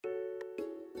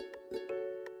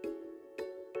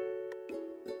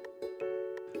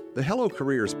The Hello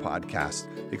Careers podcast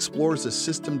explores a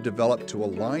system developed to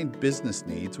align business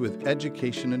needs with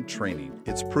education and training.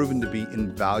 It's proven to be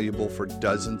invaluable for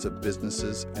dozens of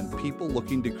businesses and people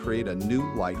looking to create a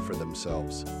new life for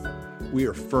themselves. We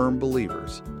are firm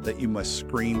believers that you must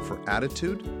screen for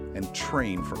attitude and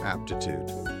train for aptitude.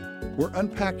 We're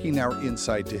unpacking our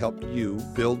insight to help you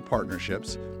build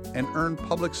partnerships and earn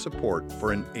public support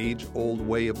for an age-old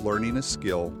way of learning a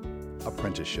skill,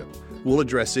 apprenticeship. We'll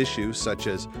address issues such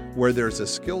as where there's a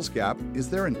skills gap, is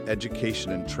there an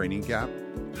education and training gap?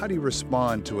 How do you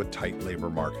respond to a tight labor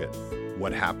market?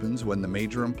 What happens when the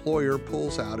major employer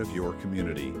pulls out of your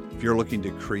community? If you're looking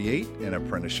to create an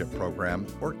apprenticeship program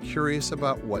or curious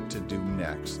about what to do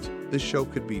next, this show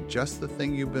could be just the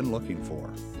thing you've been looking for.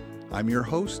 I'm your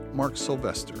host, Mark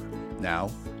Sylvester.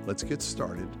 Now, let's get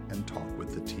started and talk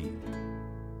with the team.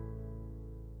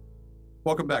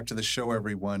 Welcome back to the show,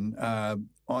 everyone.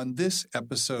 On this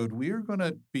episode, we are going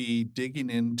to be digging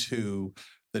into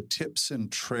the tips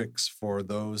and tricks for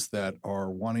those that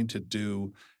are wanting to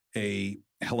do a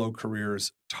Hello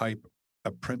Careers type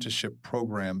apprenticeship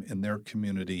program in their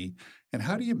community. And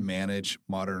how do you manage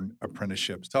modern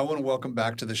apprenticeships? So I want to welcome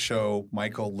back to the show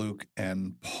Michael, Luke,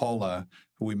 and Paula,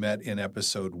 who we met in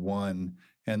episode 1.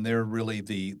 And they're really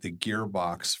the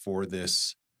gearbox for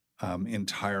this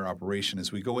entire operation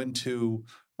as we go into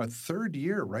our third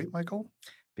year, right, Michael?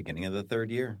 Beginning of the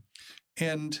third year.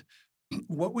 And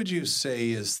what would you say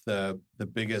is the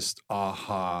biggest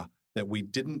aha that we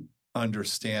didn't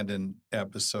understand in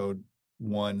episode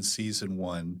 1, season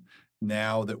 1,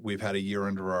 now that we've had a year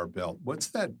under our belt? What's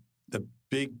the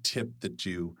big tip that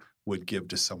you would give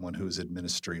to someone who's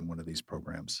administering one of these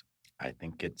programs? I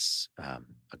think it's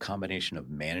a combination of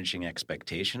managing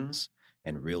expectations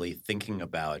and really thinking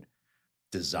about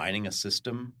designing a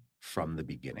system from the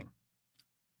beginning.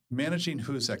 Managing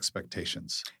whose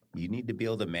expectations? You need to be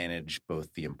able to manage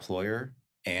both the employer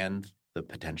and the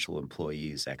potential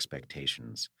employee's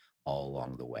expectations all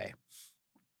along the way.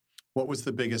 What was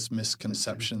the biggest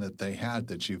misconception that they had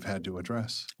that you've had to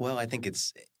address? Well, I think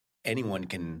it's anyone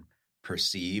can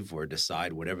perceive or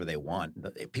decide whatever they want.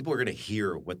 People are going to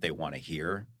hear what they want to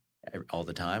hear all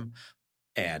the time.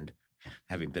 And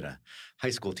having been a high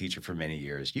school teacher for many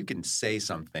years, you can say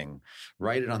something,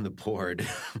 write it on the board,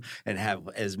 and have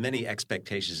as many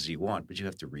expectations as you want, but you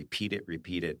have to repeat it.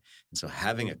 And so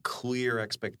having a clear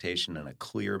expectation and a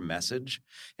clear message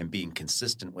and being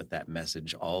consistent with that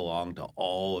message all along to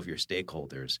all of your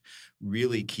stakeholders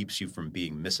really keeps you from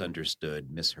being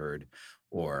misunderstood, misheard,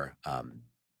 or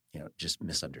just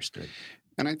misunderstood.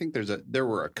 And I think there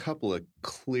were a couple of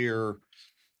clear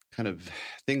kind of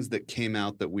things that came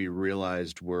out that we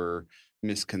realized were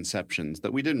misconceptions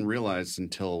that we didn't realize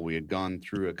until we had gone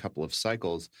through a couple of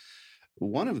cycles.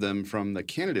 One of them, from the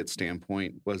candidate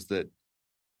standpoint, was that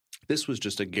this was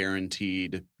just a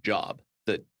guaranteed job,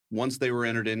 that once they were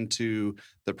entered into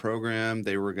the program,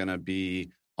 they were going to be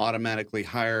automatically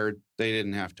hired. They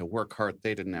didn't have to work hard.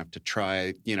 They didn't have to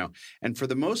try, and for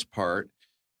the most part,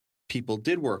 people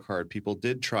did work hard, people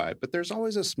did try, but there's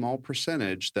always a small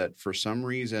percentage that for some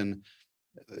reason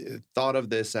thought of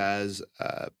this as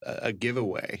a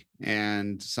giveaway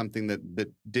and something that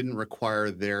didn't require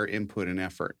their input and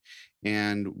effort.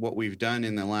 And what we've done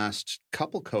in the last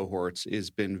couple cohorts is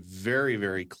been very,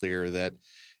 very clear that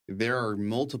there are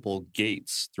multiple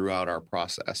gates throughout our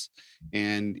process.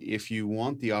 And if you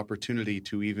want the opportunity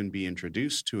to even be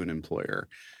introduced to an employer,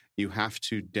 you have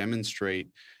to demonstrate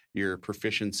your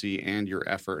proficiency and your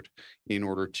effort in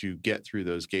order to get through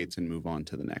those gates and move on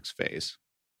to the next phase.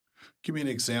 Give me an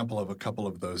example of a couple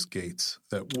of those gates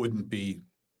that wouldn't be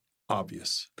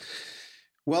obvious.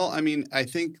 Well, I mean, I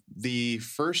think the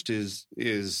first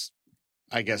is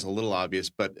I guess a little obvious,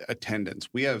 but attendance.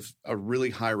 We have a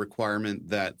really high requirement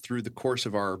that through the course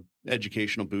of our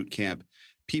educational boot camp,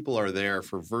 people are there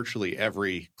for virtually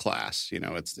every class.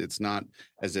 It's not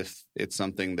as if it's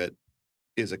something that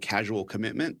is a casual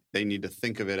commitment. They need to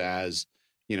think of it as,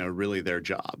 really their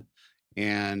job.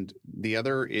 And the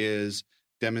other is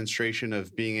demonstration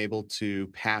of being able to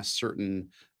pass certain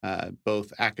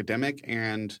both academic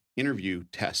and interview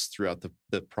tests throughout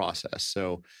the process.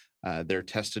 So they're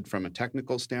tested from a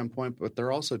technical standpoint, but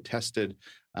they're also tested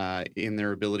in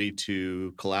their ability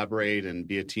to collaborate and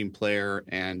be a team player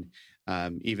and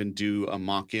even do a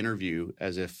mock interview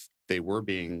as if they were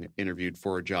being interviewed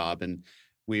for a job. And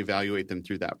we evaluate them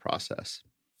through that process.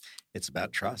 It's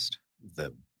about trust.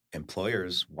 The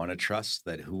employers want to trust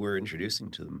that who we're introducing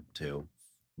them to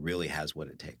really has what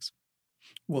it takes.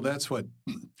 Well, that's what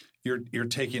you're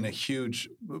taking a huge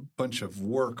bunch of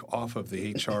work off of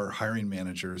the HR hiring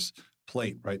manager's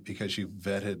plate, right? Because you've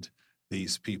vetted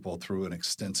these people through an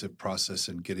extensive process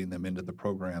and getting them into the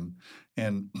program.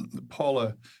 And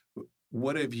Paula,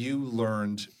 what have you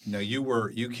learned? Now,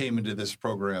 you came into this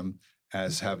program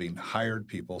as having hired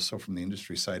people, so from the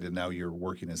industry side, and now you're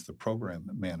working as the program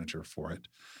manager for it.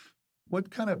 What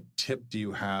kind of tip do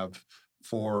you have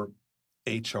for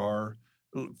HR,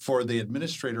 for the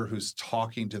administrator who's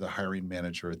talking to the hiring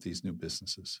manager at these new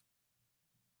businesses?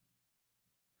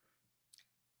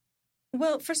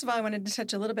 Well, first of all, I wanted to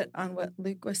touch a little bit on what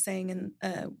Luke was saying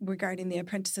regarding the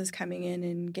apprentices coming in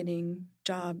and getting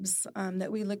jobs,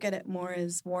 that we look at it more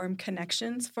as warm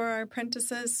connections for our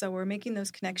apprentices. So we're making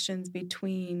those connections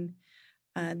between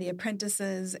the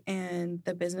apprentices and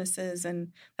the businesses.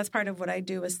 And that's part of what I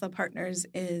do with Slow Partners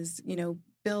is,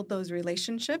 build those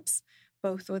relationships,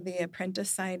 both with the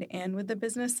apprentice side and with the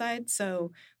business side.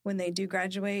 So when they do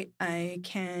graduate, I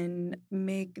can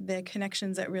make the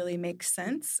connections that really make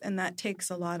sense. And that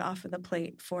takes a lot off of the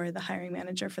plate for the hiring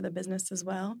manager for the business as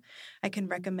well. I can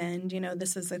recommend,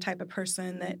 this is the type of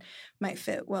person that might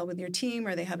fit well with your team,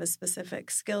 or they have a specific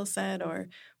skill set, or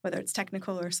whether it's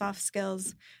technical or soft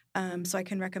skills. So I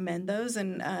can recommend those.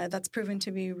 And that's proven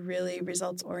to be really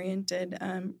results oriented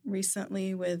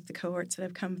recently with the cohorts that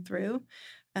have come through.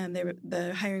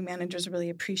 The hiring managers really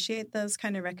appreciate those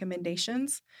kind of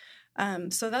recommendations.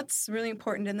 So that's really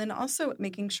important. And then also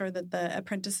making sure that the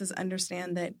apprentices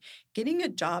understand that getting a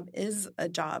job is a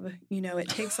job. It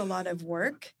takes a lot of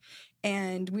work.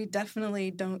 And we definitely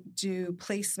don't do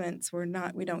placements.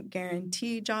 We don't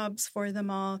guarantee jobs for them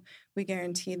all. We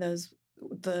guarantee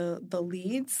the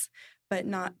leads, but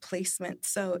not placement.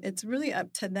 So it's really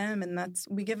up to them. And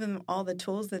we give them all the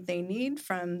tools that they need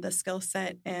from the skill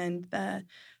set and the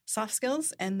soft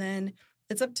skills. And then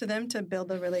it's up to them to build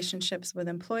the relationships with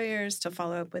employers, to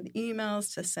follow up with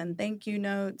emails, to send thank you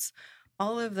notes,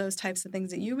 all of those types of things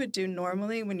that you would do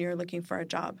normally when you're looking for a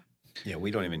job. Yeah,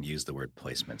 we don't even use the word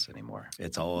placements anymore.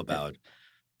 It's all about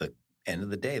the end of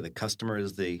the day. The customer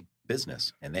is the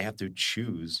business, and they have to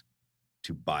choose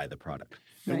to buy the product.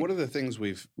 And one of the things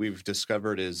we've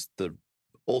discovered is the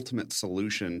ultimate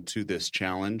solution to this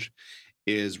challenge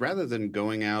is rather than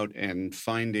going out and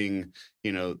finding,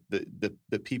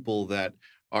 the people that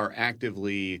are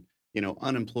actively,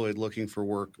 unemployed looking for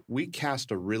work, we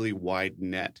cast a really wide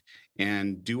net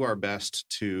and do our best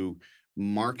to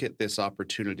market this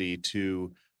opportunity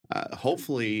to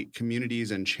hopefully communities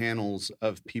and channels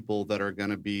of people that are going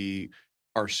to be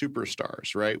our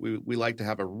superstars, right? We like to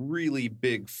have a really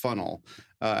big funnel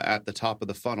at the top of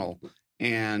the funnel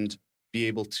and be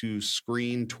able to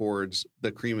screen towards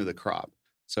the cream of the crop.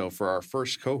 So for our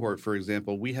first cohort, for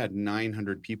example, we had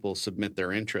 900 people submit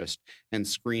their interest and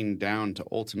screen down to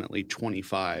ultimately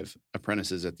 25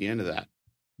 apprentices at the end of that.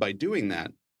 By doing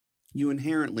that, you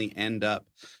inherently end up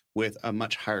with a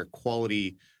much higher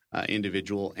quality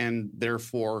individual, and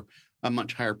therefore a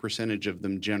much higher percentage of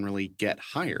them generally get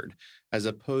hired, as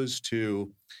opposed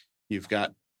to you've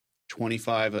got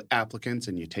 25 applicants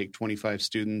and you take 25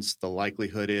 students. The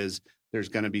likelihood is there's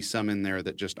going to be some in there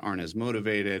that just aren't as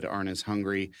motivated, aren't as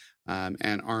hungry,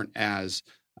 and aren't as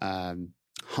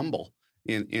humble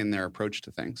in their approach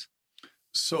to things.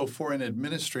 So for an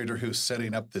administrator who's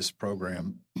setting up this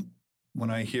program, when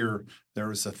I hear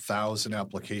there is 1,000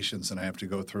 applications and I have to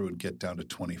go through and get down to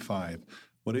 25,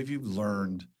 what have you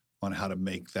learned on how to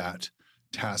make that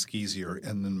task easier?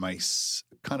 And then my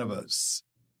kind of a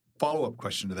follow-up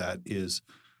question to that is,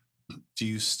 do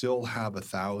you still have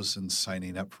 1,000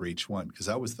 signing up for each one? Because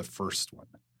that was the first one.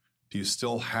 Do you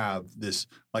still have this,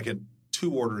 like a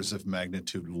 2 orders of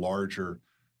magnitude larger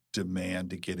demand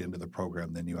to get into the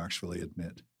program than you actually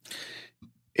admit?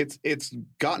 It's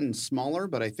gotten smaller,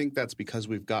 but I think that's because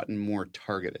we've gotten more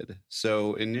targeted.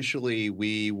 So initially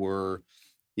we were,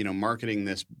 marketing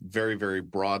this very, very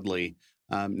broadly.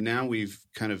 Now we've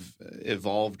kind of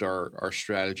evolved our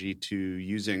strategy to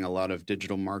using a lot of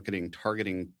digital marketing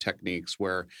targeting techniques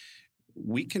where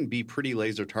we can be pretty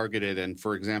laser targeted. And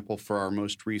for example, for our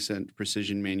most recent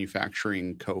precision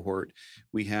manufacturing cohort,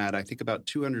 we had, I think, about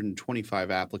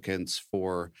 225 applicants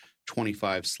for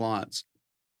 25 slots.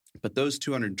 But those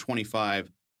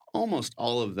 225, almost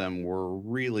all of them were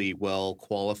really well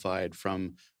qualified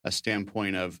from a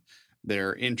standpoint of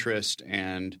their interest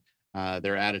and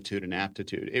their attitude and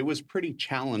aptitude. It was pretty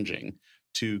challenging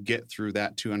to get through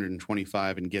that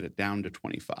 225 and get it down to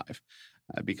 25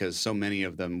 because so many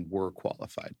of them were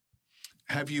qualified.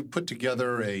 Have you put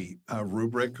together a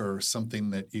rubric or something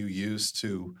that you use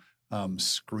to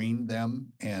screen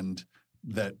them and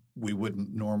that we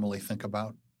wouldn't normally think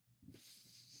about?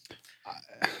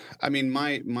 I mean,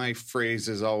 my phrase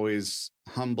is always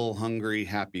humble, hungry,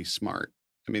 happy, smart.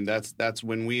 I mean, that's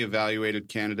when we evaluated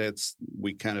candidates,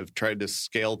 we kind of tried to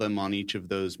scale them on each of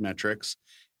those metrics.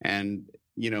 And,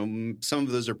 some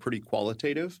of those are pretty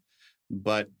qualitative.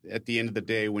 But at the end of the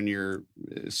day, when you're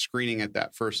screening at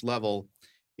that first level,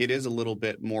 it is a little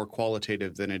bit more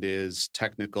qualitative than it is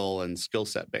technical and skill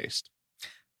set based.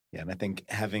 Yeah, and I think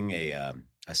having a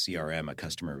CRM, a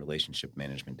customer relationship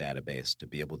management database, to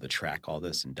be able to track all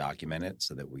this and document it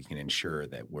so that we can ensure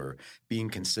that we're being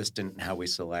consistent in how we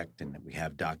select and that we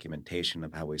have documentation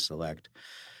of how we select.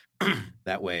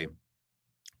 That way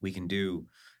we can do,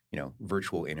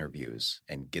 virtual interviews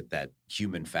and get that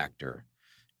human factor,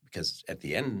 because at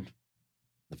the end,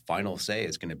 the final say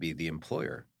is going to be the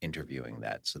employer interviewing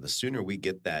that. So the sooner we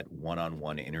get that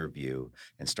one-on-one interview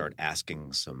and start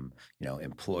asking some,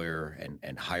 employer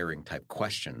and hiring type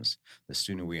questions, the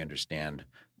sooner we understand,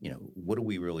 what are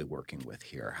we really working with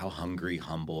here? How hungry,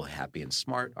 humble, happy, and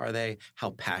smart are they?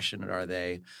 How passionate are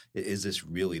they? Is this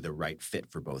really the right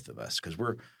fit for both of us? Because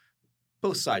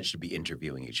both sides should be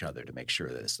interviewing each other to make sure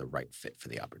that it's the right fit for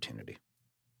the opportunity.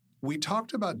 We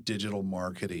talked about digital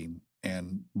marketing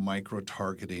and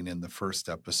micro-targeting in the first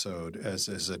episode as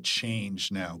a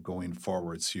change now going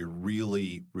forward. So you're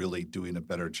really, really doing a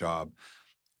better job.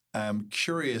 I'm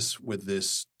curious with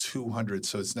this 200,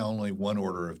 so it's now only one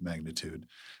order of magnitude.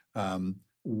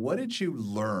 What did you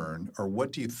learn, or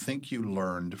what do you think you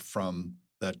learned from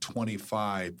that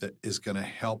 25 that is going to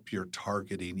help your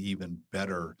targeting even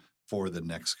better for the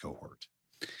next cohort?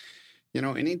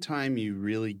 Anytime you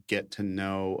really get to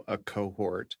know a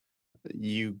cohort,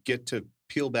 you get to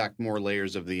peel back more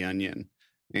layers of the onion.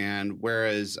 And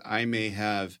whereas I may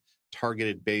have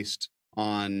targeted based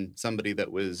on somebody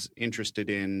that was interested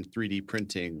in 3D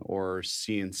printing or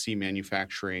CNC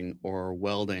manufacturing or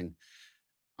welding,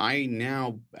 I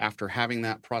now, after having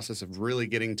that process of really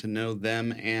getting to know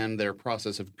them and their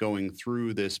process of going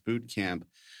through this boot camp,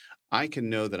 I can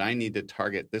know that I need to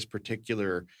target this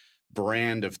particular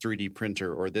brand of 3D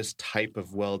printer or this type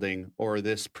of welding or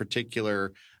this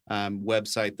particular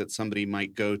website that somebody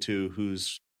might go to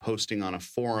who's posting on a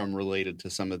forum related to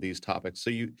some of these topics. So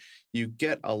you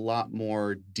get a lot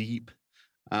more deep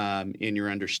in your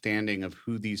understanding of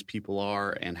who these people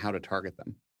are and how to target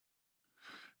them.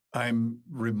 I'm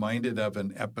reminded of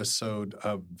an episode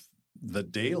of The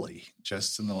Daily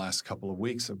just in the last couple of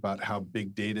weeks about how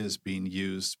big data is being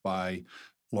used by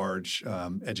large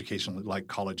educational, like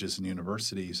colleges and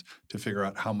universities, to figure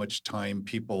out how much time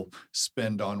people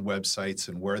spend on websites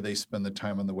and where they spend the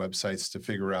time on the websites, to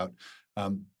figure out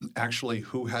actually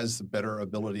who has the better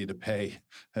ability to pay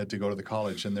to go to the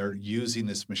college. And they're using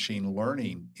this machine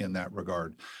learning in that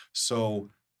regard. So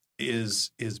is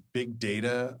big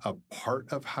data a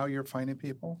part of how you're finding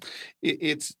people?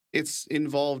 It's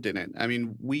involved in it. I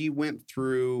mean, we went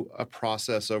through a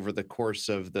process over the course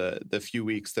of the few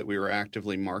weeks that we were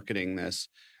actively marketing this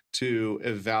to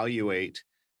evaluate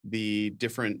the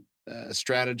different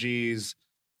strategies,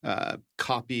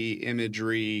 copy,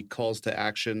 imagery, calls to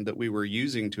action that we were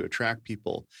using to attract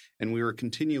people. And we were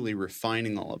continually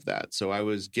refining all of that. So I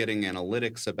was getting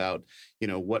analytics about,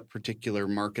 what particular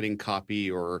marketing copy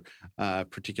or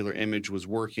particular image was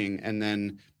working, and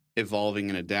then evolving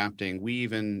and adapting. We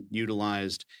even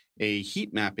utilized a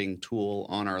heat mapping tool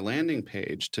on our landing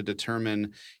page to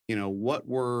determine, what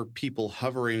were people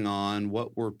hovering on,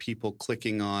 what were people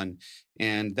clicking on,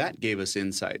 and that gave us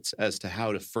insights as to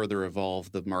how to further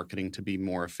evolve the marketing to be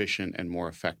more efficient and more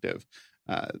effective.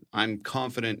 I'm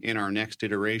confident in our next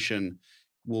iteration,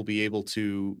 we'll be able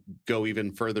to go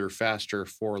even further, faster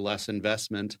for less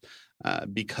investment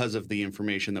because of the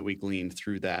information that we gleaned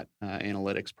through that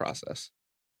analytics process.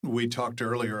 We talked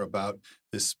earlier about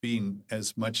this being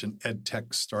as much an ed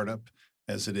tech startup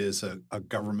as it is a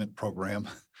government program.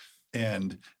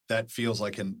 And that feels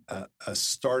like a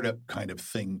startup kind of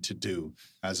thing to do,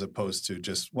 as opposed to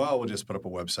just, we'll just put up a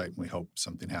website and we hope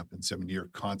something happens. I mean, you're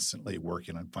constantly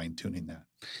working on fine-tuning that.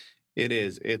 It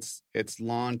is. It's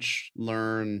launch,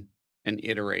 learn, and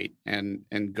iterate, and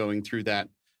going through that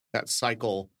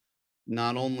cycle,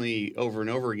 not only over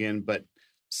and over again, but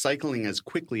cycling as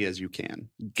quickly as you can,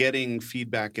 getting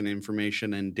feedback and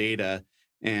information and data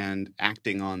and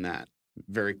acting on that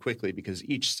very quickly, because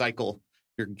each cycle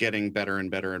you're getting better and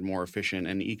better and more efficient,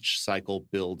 and each cycle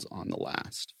builds on the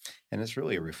last. And it's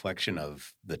really a reflection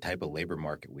of the type of labor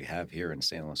market we have here in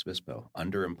San Luis Obispo,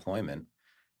 underemployment,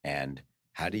 and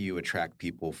how do you attract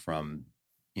people from,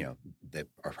 that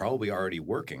are probably already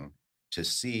working to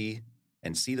see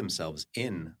themselves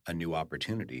in a new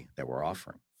opportunity that we're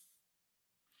offering.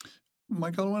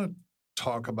 Michael, I want to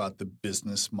talk about the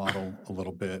business model a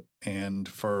little bit. And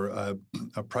for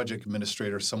a project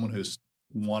administrator, someone who's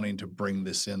wanting to bring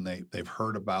this in. They've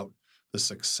heard about the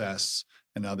success,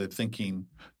 and now they're thinking,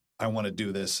 I want to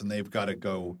do this, and they've got to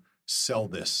go sell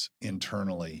this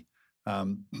internally.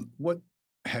 What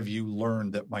have you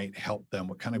learned that might help them?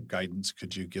 What kind of guidance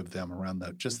could you give them around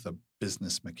just the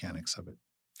business mechanics of it?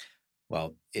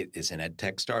 Well, it is an ed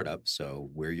tech startup, so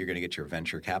where you're going to get your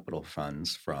venture capital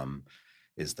funds from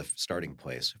is the starting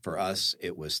place. For us,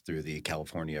 it was through the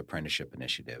California Apprenticeship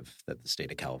Initiative that the state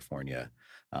of California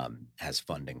has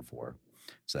funding for.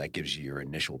 So that gives you your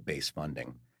initial base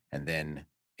funding. And then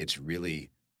it's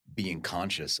really being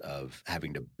conscious of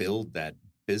having to build that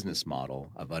business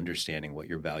model of understanding what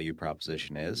your value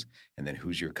proposition is, and then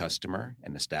who's your customer,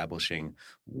 and establishing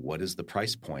what is the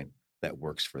price point that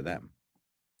works for them.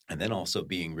 And then also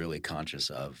being really conscious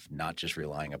of not just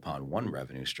relying upon one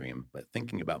revenue stream, but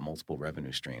thinking about multiple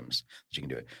revenue streams that you can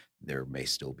do it. There may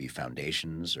still be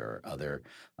foundations or other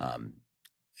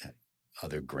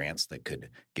grants that could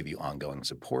give you ongoing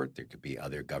support. There could be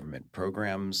other government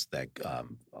programs that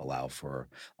allow for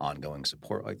ongoing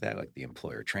support like that, like the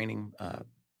employer training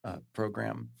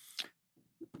program.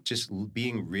 Just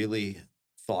being really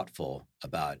thoughtful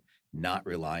about not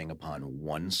relying upon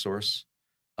one source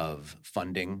of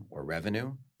funding or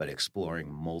revenue, but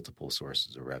exploring multiple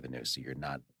sources of revenue so you're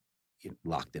not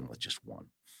locked in with just one.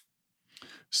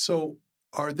 So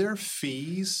are there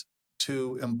fees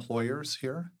to employers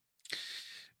here?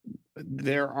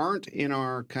 There aren't in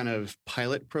our kind of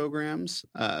pilot programs,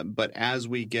 but as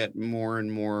we get more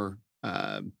and more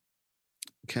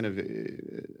kind of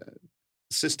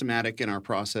systematic in our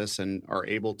process and are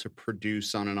able to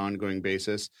produce on an ongoing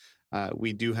basis,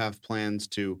 we do have plans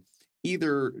to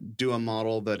either do a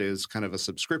model that is kind of a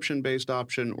subscription-based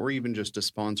option or even just a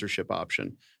sponsorship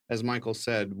option. As Michael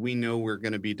said, we know we're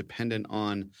going to be dependent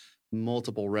on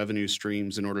multiple revenue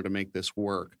streams in order to make this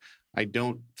work. I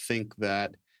don't think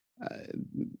that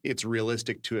it's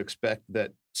realistic to expect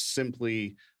that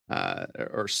simply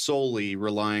or solely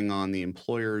relying on the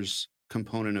employer's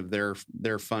component of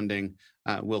their funding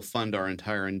will fund our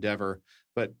entire endeavor.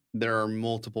 But there are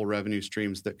multiple revenue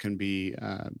streams that can be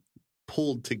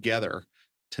pulled together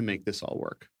to make this all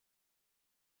work.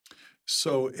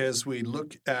 So as we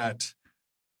look at,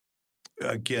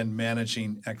 again,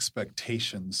 managing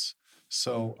expectations,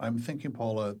 so I'm thinking,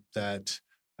 Paula, that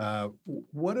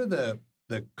what are the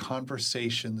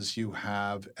conversations you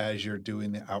have as you're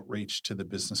doing the outreach to the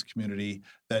business community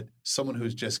that someone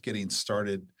who's just getting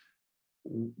started,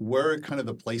 where are kind of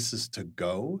the places to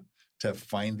go to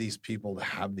find these people to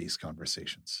have these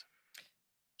conversations?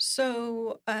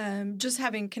 So just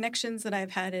having connections that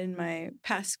I've had in my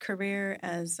past career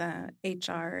as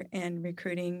HR and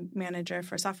recruiting manager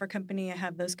for a software company, I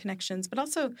have those connections, but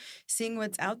also seeing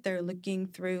what's out there, looking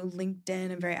through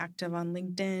LinkedIn. I'm very active on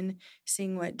LinkedIn,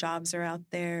 seeing what jobs are out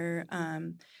there,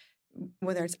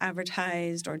 whether it's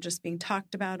advertised or just being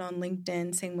talked about on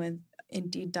LinkedIn, same with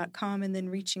Indeed.com, and then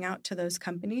reaching out to those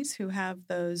companies who have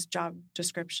those job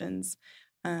descriptions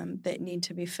that need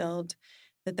to be filled,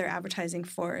 that they're advertising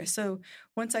for. So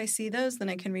once I see those, then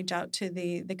I can reach out to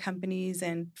the companies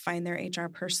and find their HR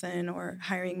person or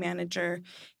hiring manager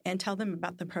and tell them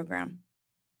about the program.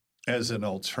 As an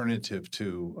alternative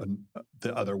to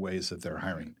the other ways that they're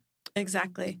hiring.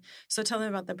 Exactly. So tell them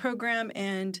about the program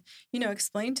and,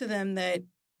 explain to them that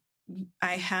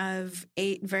I have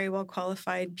 8 very well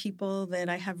qualified people that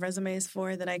I have resumes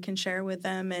for that I can share with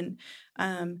them. And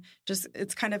just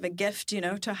it's kind of a gift,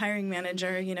 to a hiring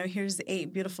manager. Here's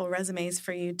 8 beautiful resumes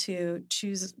for you to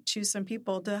choose some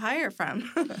people to hire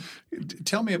from.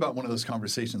 Tell me about one of those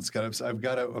conversations, Scott. I've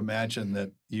got to imagine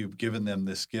that you've given them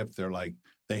this gift. They're like,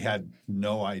 they had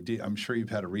no idea. I'm sure you've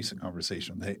had a recent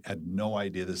conversation. They had no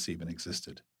idea this even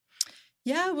existed.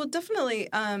 Yeah, well, definitely.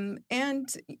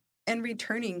 And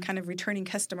returning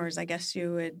customers, I guess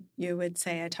you would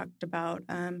say. I talked about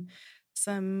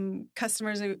some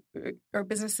customers or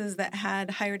businesses that had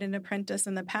hired an apprentice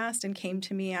in the past and came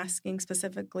to me asking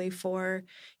specifically for,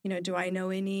 do I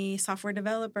know any software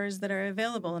developers that are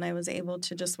available? And I was able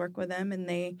to just work with them, and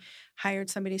they hired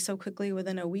somebody so quickly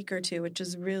within a week or two, which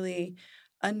is really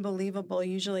unbelievable.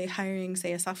 Usually hiring,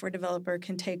 say, a software developer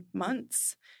can take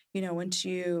months, once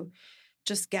you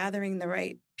just gathering the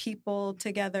right people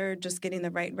together, just getting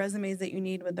the right resumes that you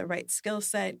need with the right skill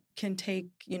set can take,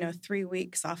 3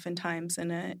 weeks oftentimes in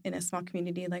a small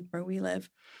community like where we live.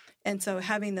 And so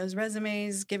having those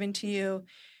resumes given to you,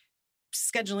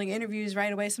 scheduling interviews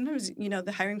right away, sometimes,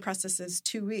 the hiring process is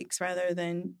 2 weeks rather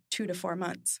than 2 to 4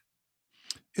 months.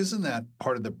 Isn't that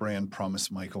part of the brand promise,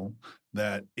 Michael,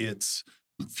 that it's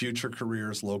future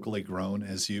careers locally grown,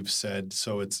 as you've said?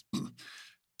 So it's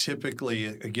typically,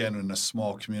 again, in a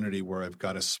small community where I've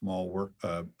got a small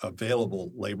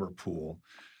available labor pool,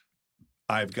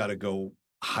 I've got to go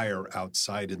hire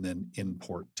outside and then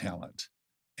import talent.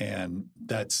 And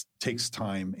that takes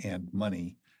time and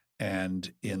money.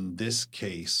 And in this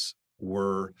case,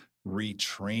 we're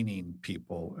retraining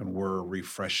people and we're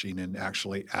refreshing and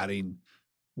actually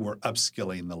we're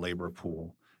upskilling the labor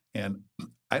pool. And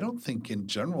I don't think in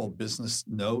general business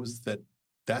knows that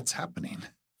that's happening.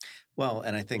 Well,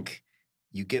 and I think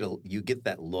you get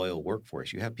that loyal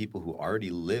workforce. You have people who already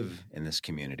live in this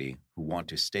community who want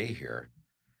to stay here.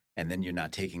 And then you're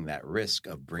not taking that risk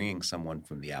of bringing someone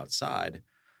from the outside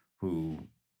who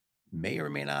may or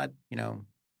may not,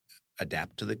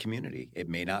 adapt to the community. It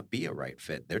may not be a right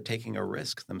fit. They're taking a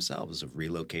risk themselves of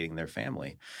relocating their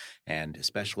family. And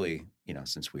especially,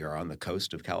 since we are on the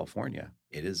coast of California,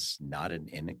 it is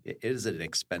an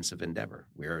expensive endeavor.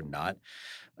 We are not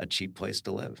a cheap place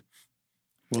to live.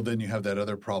 Well, then you have that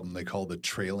other problem they call the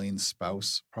trailing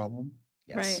spouse problem.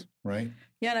 Yes. Right.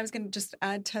 Yeah, and I was going to just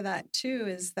add to that too,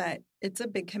 is that it's a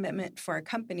big commitment for a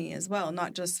company as well,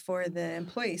 not just for the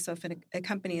employee. So if a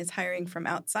company is hiring from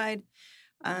outside,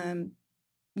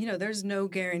 there's no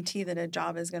guarantee that a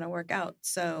job is going to work out.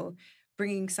 So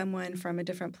bringing someone from a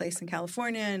different place in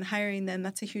California and hiring them,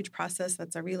 that's a huge process.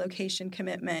 That's a relocation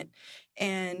commitment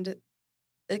and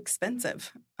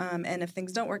expensive. And if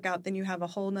things don't work out, then you have a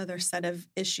whole nother set of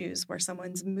issues where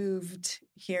someone's moved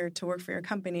here to work for your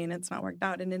company and it's not worked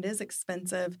out. And it is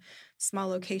expensive, small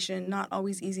location, not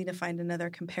always easy to find another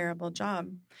comparable job.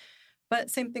 But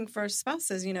same thing for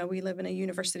spouses. We live in a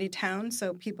university town,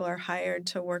 so people are hired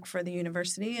to work for the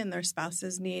university and their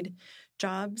spouses need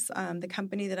jobs. The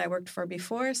company that I worked for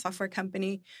before, a software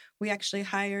company, we actually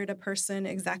hired a person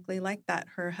exactly like that.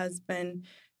 Her husband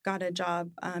got a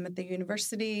job at the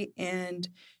university, and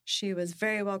she was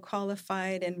very well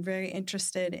qualified and very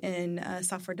interested in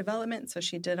software development. So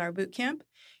she did our boot camp,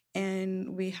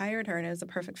 and we hired her, and it was a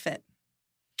perfect fit.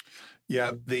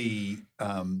 Yeah,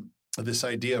 this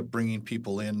idea of bringing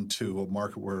people into a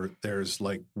market where there's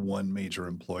like one major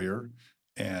employer,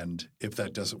 and if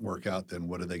that doesn't work out, then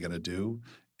what are they going to do?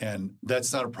 And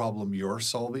that's not a problem you're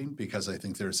solving, because I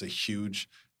think there's a huge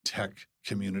tech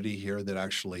community here that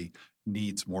actually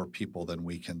needs more people than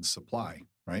we can supply,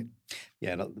 right?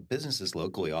 Yeah, businesses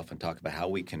locally often talk about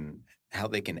how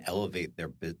they can elevate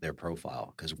their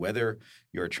profile, because whether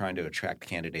you're trying to attract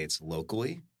candidates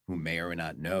locally who may or may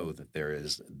not know that there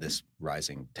is this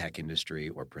rising tech industry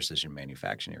or precision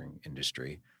manufacturing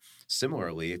industry.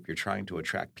 Similarly, if you're trying to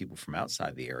attract people from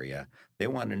outside the area, they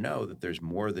want to know that there's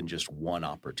more than just one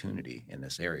opportunity in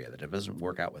this area, that if it doesn't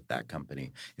work out with that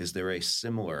company, is there a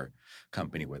similar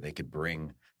company where they could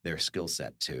bring their skill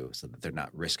set to, so that they're not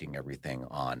risking everything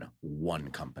on one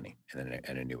company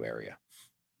in a new area.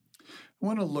 I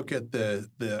want to look at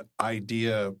the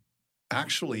idea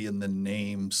actually in the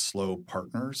name Slow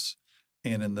Partners.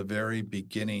 And in the very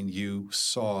beginning, you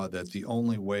saw that the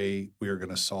only way we were going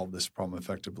to solve this problem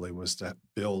effectively was to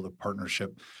build a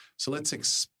partnership. So let's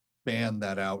expand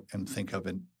that out and think of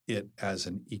it as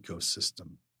an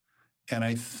ecosystem. And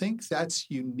I think that's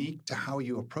unique to how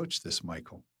you approach this,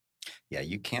 Michael. Yeah,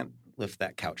 you can't lift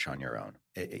that couch on your own.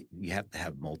 You have to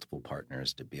have multiple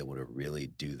partners to be able to really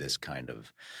do this kind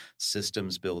of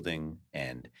systems building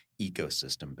and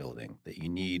ecosystem building. That you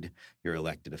need your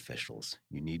elected officials,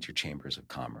 you need your chambers of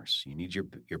commerce, you need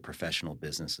your professional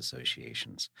business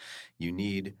associations, you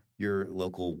need your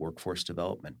local workforce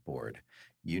development board,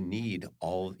 you need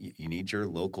your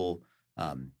local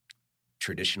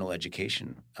traditional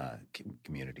education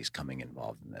communities coming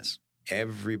involved in this.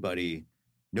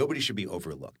 Nobody should be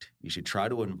overlooked. You should try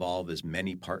to involve as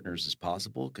many partners as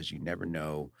possible, because you never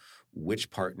know which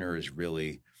partner is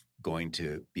really going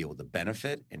to be able to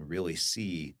benefit and really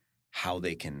see how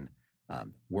they can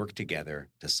work together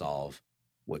to solve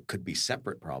what could be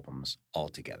separate problems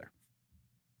altogether.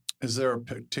 Is there a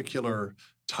particular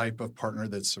type of partner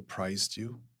that surprised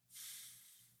you?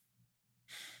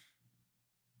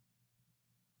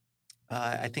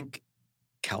 I think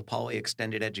Cal Poly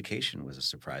Extended Education was a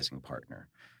surprising partner,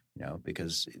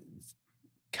 because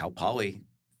Cal Poly,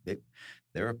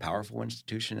 they're a powerful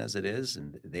institution as it is,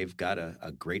 and they've got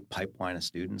a great pipeline of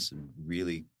students and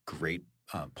really great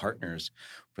partners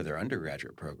for their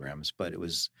undergraduate programs. But it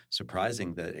was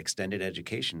surprising that Extended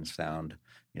Education found,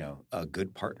 a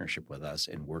good partnership with us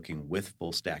in working with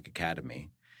Full Stack Academy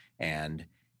and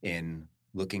in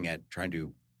looking at trying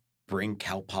to bring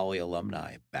Cal Poly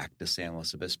alumni back to San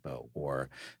Luis Obispo, or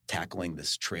tackling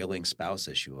this trailing spouse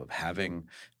issue of having,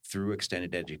 through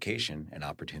extended education, an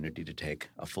opportunity to take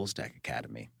a full stack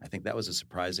academy. I think that was a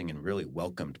surprising and really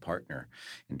welcomed partner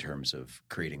in terms of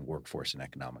creating workforce and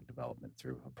economic development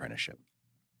through apprenticeship.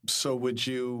 So would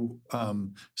you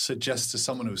suggest to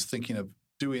someone who's thinking of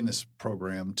doing this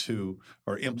program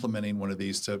or implementing one of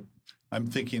these I'm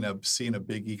thinking of seeing a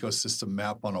big ecosystem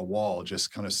map on a wall,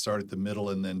 just kind of start at the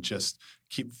middle and then just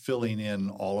keep filling in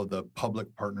all of the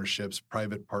public partnerships,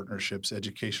 private partnerships,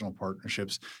 educational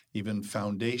partnerships, even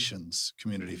foundations,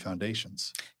 community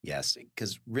foundations. Yes,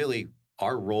 because really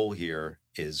our role here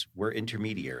is we're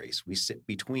intermediaries. We sit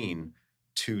between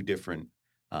two different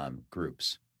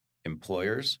groups,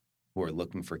 employers who are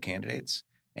looking for candidates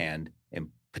and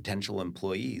potential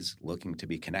employees looking to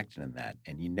be connected in that.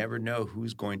 And you never know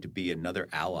who's going to be another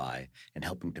ally in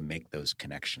helping to make those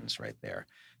connections right there.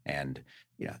 And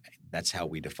that's how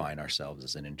we define ourselves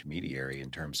as an intermediary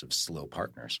in terms of SLO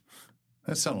partners.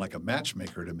 That sounded like a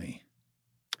matchmaker to me.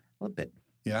 A little bit.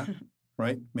 Yeah,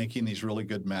 right? Making these really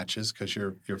good matches because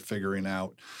you're figuring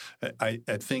out. I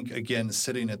think, again,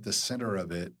 sitting at the center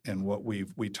of it and what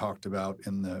we talked about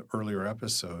in the earlier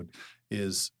episode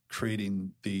is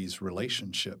creating these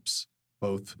relationships,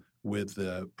 both with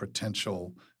the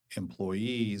potential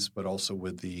employees, but also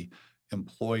with the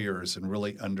employers, and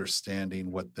really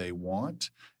understanding what they want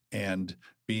and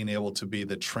being able to be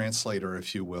the translator,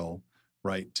 if you will,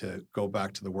 right, to go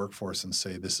back to the workforce and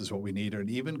say, this is what we need. And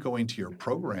even going to your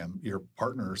program, your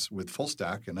partners with Full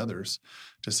Stack and others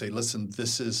to say, listen,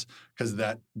 this is because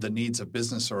the needs of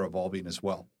business are evolving as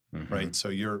well. Mm-hmm. Right. So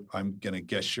I'm going to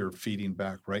guess you're feeding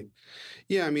back, right?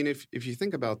 Yeah. I mean, if you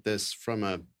think about this from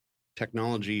a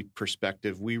technology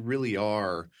perspective, we really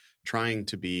are trying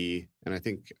to be, and I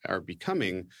think are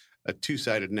becoming, a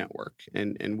two-sided network.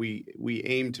 And we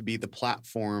aim to be the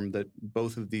platform that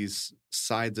both of these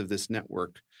sides of this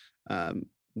network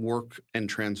work and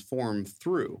transform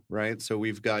through, right? So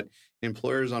we've got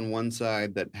employers on one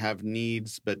side that have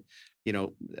needs, but,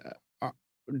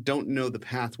 don't know the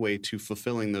pathway to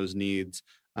fulfilling those needs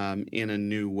in a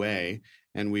new way.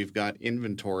 And we've got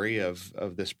inventory of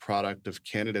this product of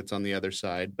candidates on the other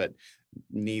side, but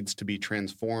needs to be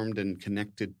transformed and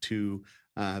connected to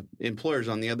employers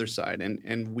on the other side.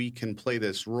 And we can play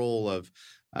this role of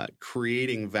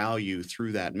creating value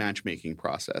through that matchmaking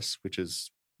process, which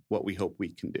is what we hope we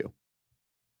can do.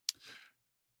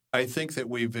 I think that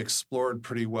we've explored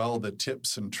pretty well the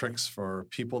tips and tricks for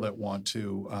people that want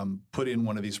to put in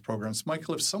one of these programs.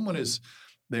 Michael, if someone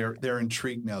they're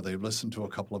intrigued now, they've listened to a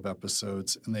couple of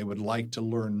episodes and they would like to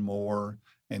learn more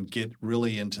and get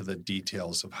really into the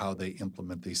details of how they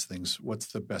implement these things,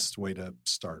 what's the best way to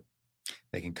start?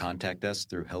 They can contact us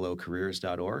through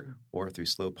hellocareers.org or through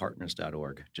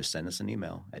slopartners.org. Just send us an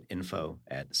email at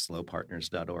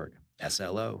info@slopartners.org,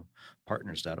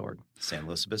 SLOpartners.org, San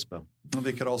Luis Obispo. Well,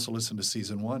 they could also listen to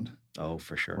season 1. Oh,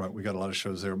 for sure. Right, we got a lot of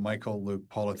shows there. Michael, Luke,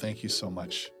 Paula, thank you so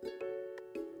much.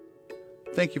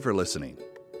 Thank you for listening.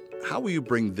 How will you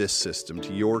bring this system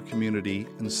to your community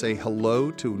and say hello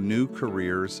to new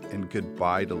careers and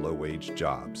goodbye to low-wage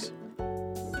jobs?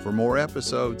 For more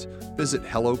episodes, visit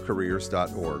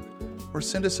hellocareers.org or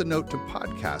send us a note to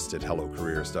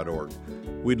podcast@hellocareers.org.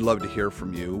 We'd love to hear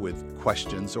from you with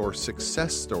questions or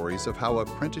success stories of how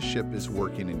apprenticeship is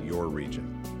working in your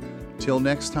region. Till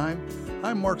next time,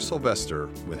 I'm Mark Sylvester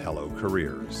with Hello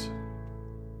Careers.